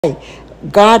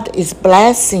God is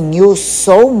blessing you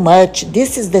so much.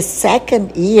 This is the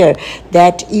second year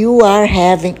that you are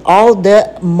having all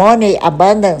the money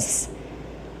abundance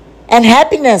and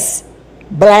happiness,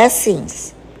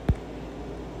 blessings.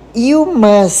 You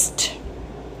must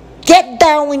get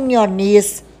down on your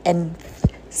knees and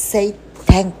say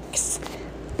thanks.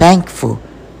 Thankful.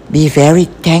 Be very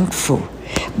thankful.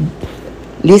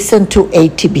 Listen to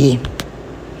ATB.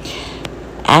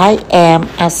 I am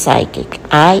a psychic.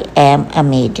 I am a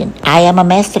medium. I am a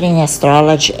master in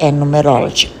astrology and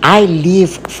numerology. I live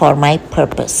for my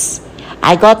purpose.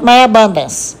 I got my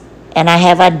abundance, and I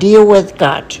have a deal with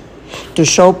God to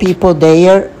show people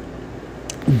their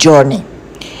journey.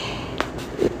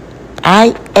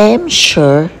 I am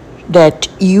sure that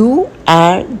you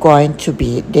are going to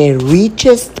be the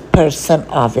richest person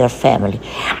of your family.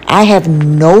 I have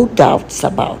no doubts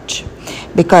about,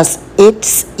 because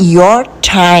it's your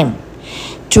time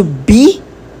to be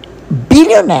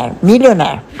millionaire.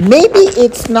 Maybe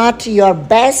it's not your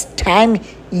best time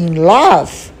in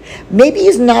love. Maybe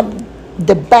it's not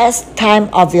the best time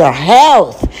of your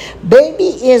health. Maybe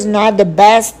it's not the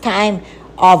best time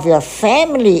of your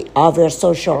family, of your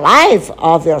social life,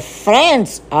 of your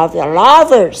friends, of your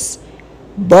lovers.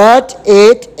 But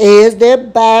it is the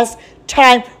best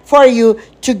time for you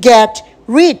to get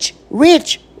rich.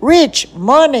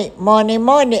 Money.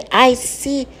 I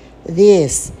see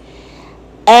this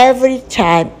every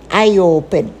time I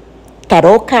open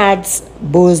tarot cards,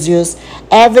 búzios,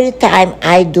 every time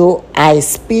I do a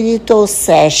spiritual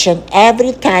session,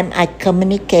 every time I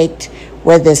communicate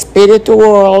with the spiritual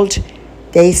world,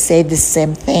 they say the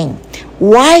same thing.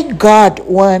 Why God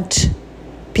want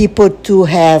people to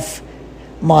have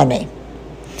money?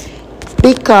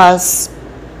 Because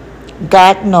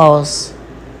God knows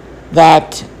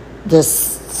that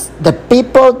the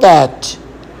people that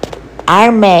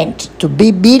are meant to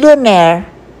be billionaire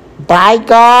by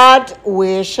God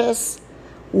wishes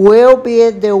will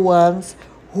be the ones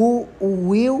who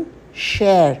will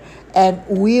share and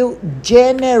will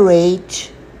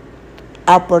generate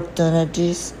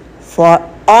opportunities for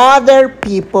other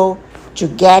people to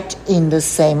get in the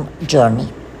same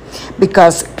journey.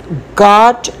 Because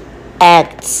God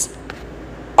acts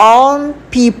on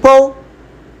people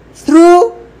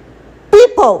through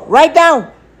people. Write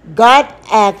down. God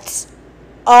acts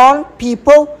on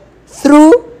people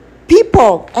through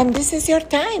people. And this is your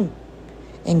time.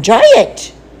 Enjoy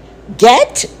it.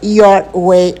 Get your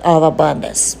way of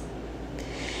abundance.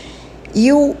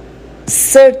 You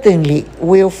certainly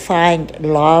will find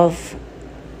love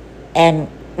and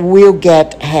will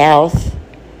get health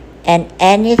and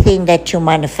anything that you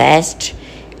manifest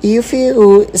if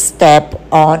you step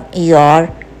on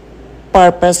your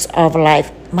purpose of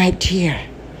life. My dear,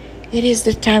 it is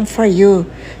the time for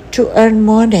you to earn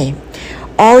money.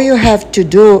 All you have to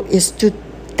do is to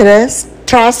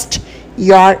trust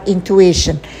your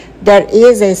intuition. There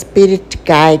is a spirit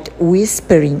guide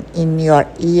whispering in your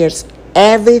ears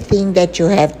everything that you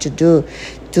have to do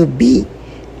to be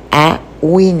a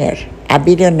winner, a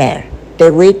billionaire,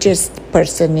 the richest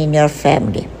person in your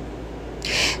family.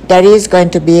 There is going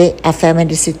to be a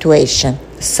family situation.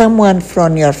 Someone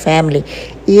from your family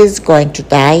is going to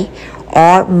die,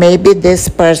 or maybe this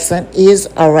person is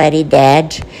already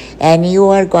dead, and you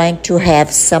are going to have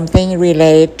something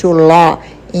related to law,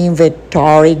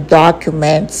 inventory,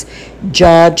 documents.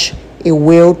 Judge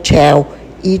will tell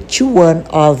each one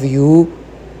of you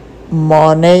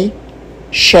money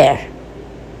share.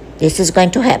 This is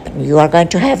going to happen. You are going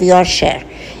to have your share.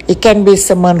 It can be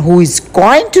someone who is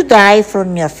going to die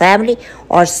from your family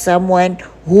or someone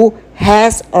who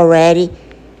has already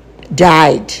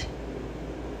died.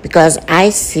 Because I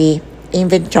see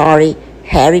inventory,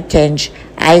 heritage,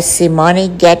 I see money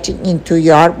getting into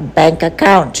your bank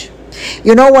account.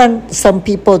 You know when some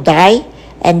people die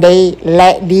and they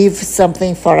leave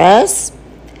something for us?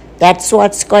 That's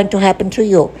what's going to happen to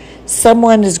you.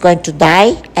 Someone is going to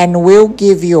die and will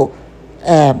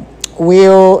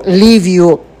leave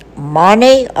you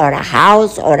money or a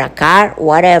house or a car,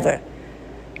 whatever.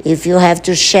 If you have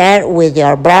to share with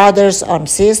your brothers or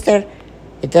sister,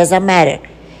 it doesn't matter.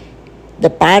 The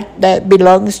part that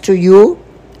belongs to you,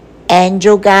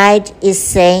 angel guide is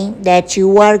saying that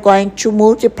you are going to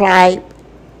multiply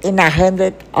in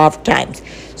 100 of times.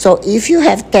 So if you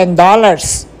have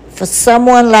 $10, for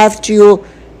someone left you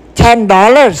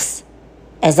 $10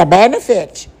 as a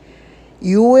benefit,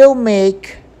 you will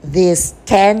make this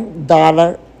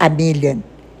 $10 a million,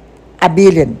 a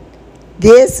billion.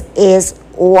 This is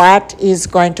what is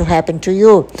going to happen to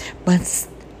you. Must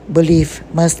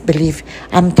believe.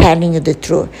 I'm telling you the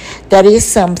truth. There is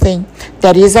something,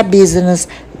 there is a business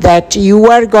that you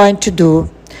are going to do,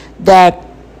 that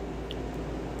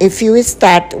if you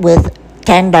start with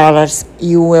 $10,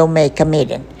 you will make $1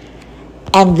 million.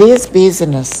 And this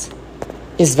business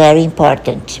is very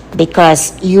important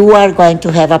because you are going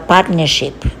to have a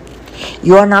partnership.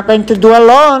 You are not going to do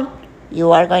alone.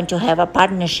 You are going to have a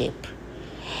partnership.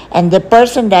 And the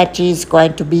person that is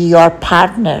going to be your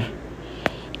partner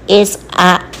is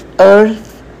an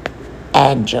earth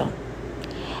angel.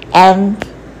 And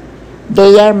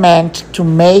they are meant to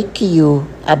make you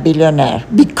a billionaire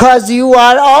because you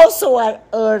are also an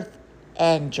earth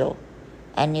angel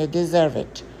and you deserve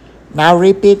it. Now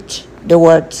repeat the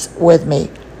words with me.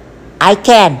 I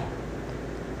can,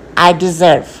 I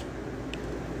deserve,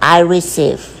 I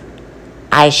receive,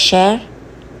 I share,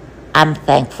 I'm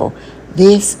thankful.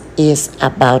 This is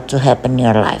about to happen in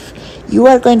your life. You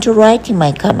are going to write in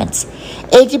my comments,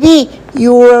 HB,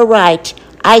 you were right.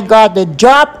 I got the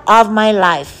job of my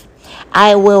life.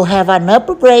 I will have an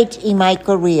upgrade in my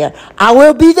career. I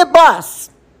will be the boss.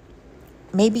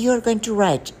 Maybe you're going to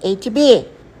write, HB,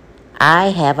 I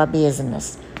have a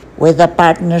business with a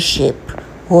partnership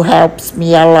who helps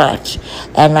me a lot,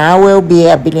 and I will be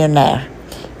a billionaire.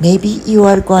 Maybe you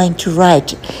are going to write,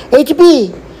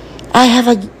 HB, I have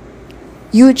a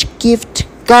huge gift.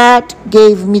 God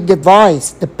gave me the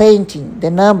voice, the painting, the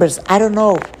numbers. I don't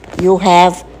know. You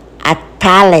have a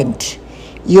talent.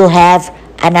 You have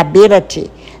an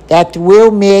ability that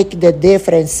will make the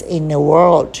difference in the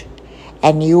world,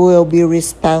 and you will be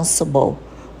responsible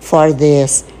for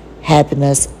this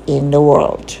happiness in the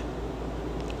world.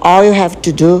 All you have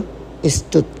to do is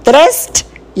to trust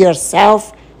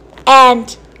yourself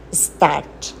and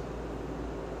start.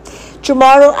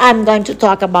 Tomorrow I'm going to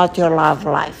talk about your love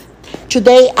life.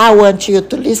 Today I want you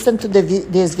to listen to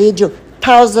this video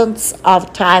thousands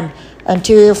of times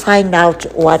until you find out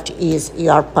what is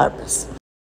your purpose.